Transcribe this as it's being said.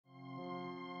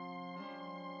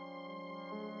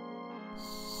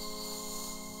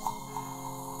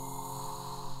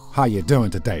How you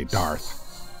doing today, Darth?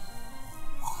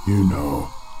 You know,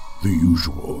 the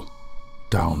usual.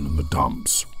 Down in the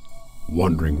dumps.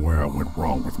 Wondering where I went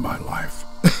wrong with my life.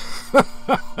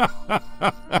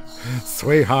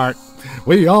 Sweetheart,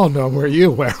 we all know where you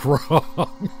went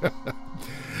wrong.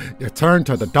 You turned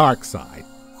to the dark side.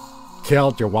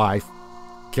 Killed your wife.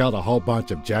 Killed a whole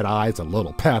bunch of Jedis and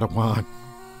little Padawan.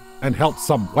 And helped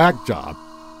some whack job,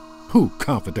 who,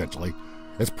 confidentially,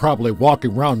 is probably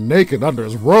walking around naked under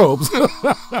his robes,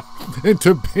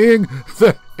 into being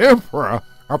the emperor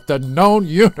of the known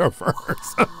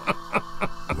universe.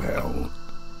 Well,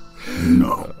 you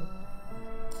know,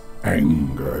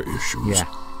 anger issues, Yeah.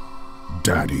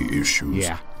 daddy issues,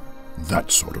 Yeah.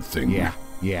 that sort of thing.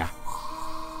 Yeah.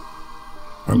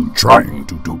 I'm trying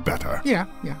to do better. Yeah.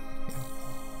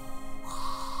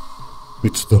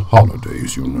 It's the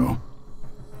holidays, you know.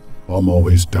 I'm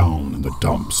always down in the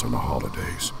dumps on the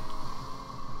holidays.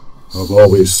 I've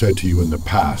always said to you in the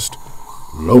past,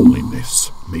 loneliness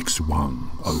makes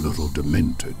one a little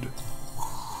demented.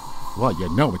 Well, you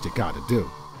know what you gotta do.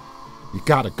 You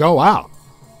gotta go out.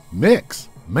 Mix.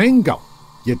 Mingle.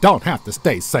 You don't have to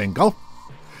stay single.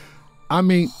 I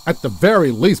mean, at the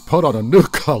very least, put on a new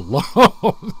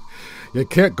cologne. You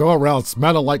can't go around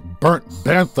smelling like burnt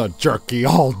bantha jerky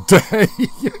all day.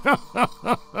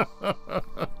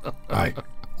 I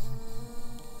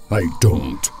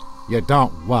don't. You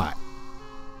don't what?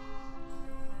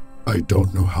 I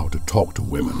don't know how to talk to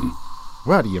women.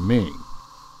 What do you mean?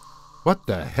 What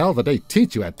the hell did they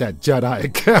teach you at that Jedi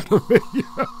Academy?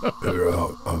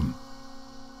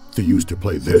 They used to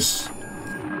play this.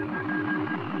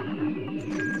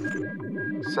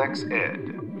 Sex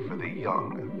Ed for the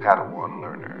young Padawan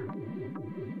learner.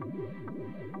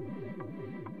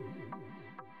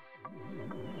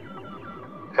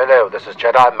 Hello, this is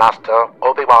Jedi Master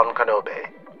Obi-Wan Kenobi.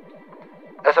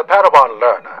 As a Padawan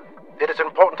learner, it is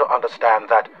important to understand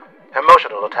that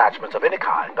emotional attachments of any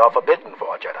kind are forbidden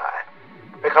for a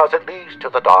Jedi, because it leads to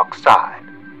the dark side.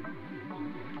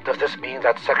 Does this mean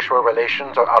that sexual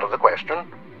relations are out of the question?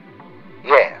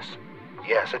 Yes,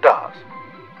 it does.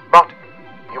 But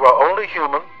you are only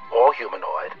human or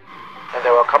humanoid, and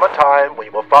there will come a time when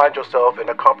you will find yourself in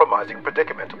a compromising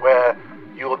predicament where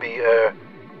you will be,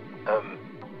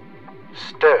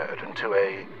 stirred into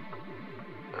a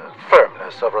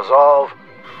firmness of resolve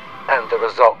and the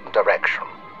resultant direction.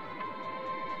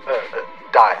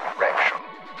 Direction.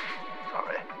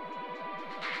 Sorry.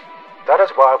 That is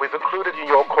why we've included in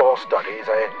your core studies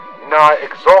a nigh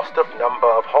exhaustive number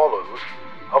of hollows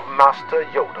of Master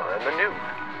Yoda in the nude.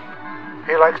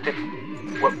 He likes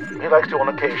to on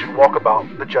occasion walk about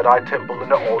the Jedi Temple in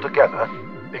it all together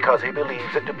because he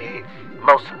believes it to be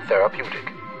most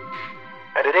therapeutic.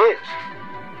 And it is,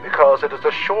 because it is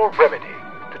a sure remedy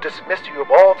to dismiss you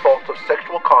of all thoughts of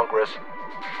sexual congress,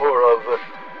 or of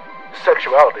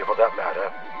sexuality for that matter,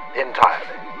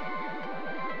 entirely.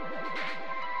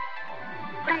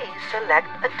 Please select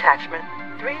attachment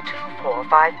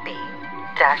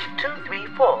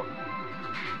 3245B-234.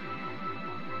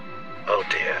 Oh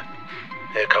dear,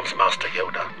 here comes Master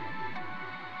Yoda.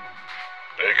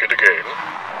 Take it again.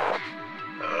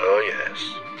 Oh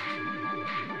yes.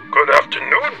 Good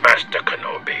afternoon, Master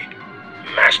Kenobi.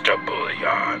 Master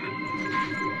Bullion.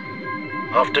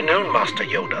 Afternoon, Master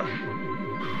Yoda.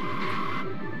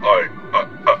 I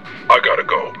gotta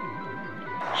go.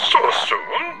 So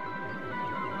soon?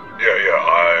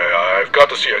 Yeah, I've got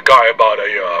to see a guy about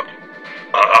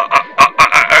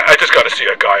I just gotta see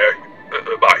a guy.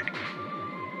 Bye.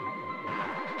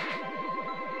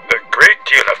 A great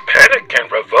deal of panic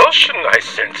and revulsion I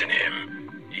sense in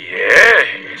him.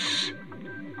 Yes.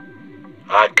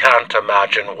 I can't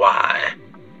imagine why.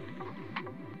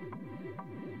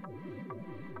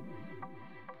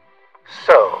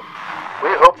 So, we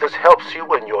hope this helps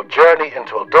you in your journey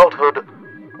into adulthood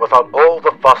without all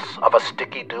the fuss of a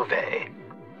sticky duvet.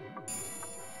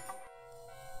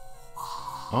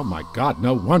 Oh my God,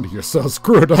 no wonder you're so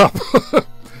screwed up.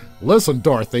 Listen,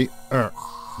 Dorothy.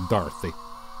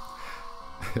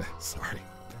 Sorry.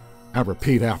 Now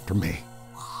repeat after me.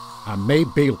 I may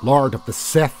be Lord of the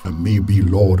Sith. I may be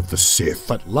Lord of the Sith.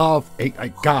 But love ain't a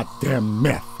goddamn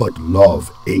myth. But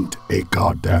love ain't a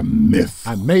goddamn myth.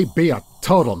 I may be a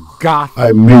total goth.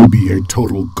 I may be a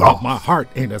total goth. But my heart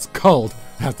ain't as cold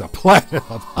as the planet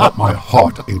of But Hoth. my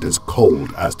heart ain't as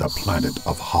cold as the planet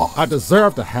of Hoth. I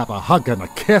deserve to have a hug and a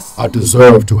kiss. I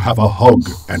deserve to have a hug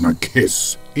and a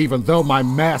kiss. Even though my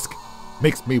mask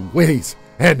makes me wheeze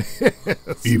and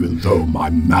hiss. Even though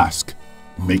my mask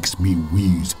makes me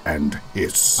wheeze and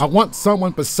hiss. I want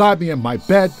someone beside me in my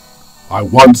bed I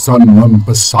want someone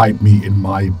beside me in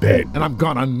my bed. And I'm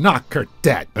gonna knock her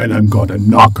dead. And I'm gonna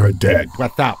knock her dead.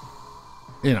 Without,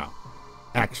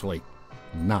 actually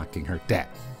knocking her dead,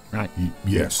 right?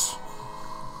 Yes.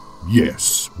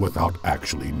 Yes, without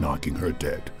actually knocking her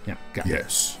dead. Yeah, got it.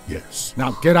 Yes, yes.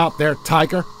 Now get out there,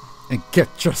 Tiger, and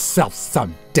get yourself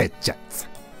some digits.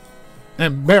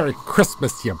 And Merry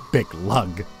Christmas, you big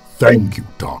lug. Thank you,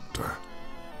 Doctor.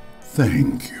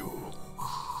 Thank you.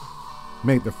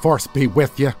 May the force be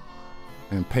with you,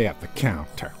 and pay at the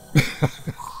counter.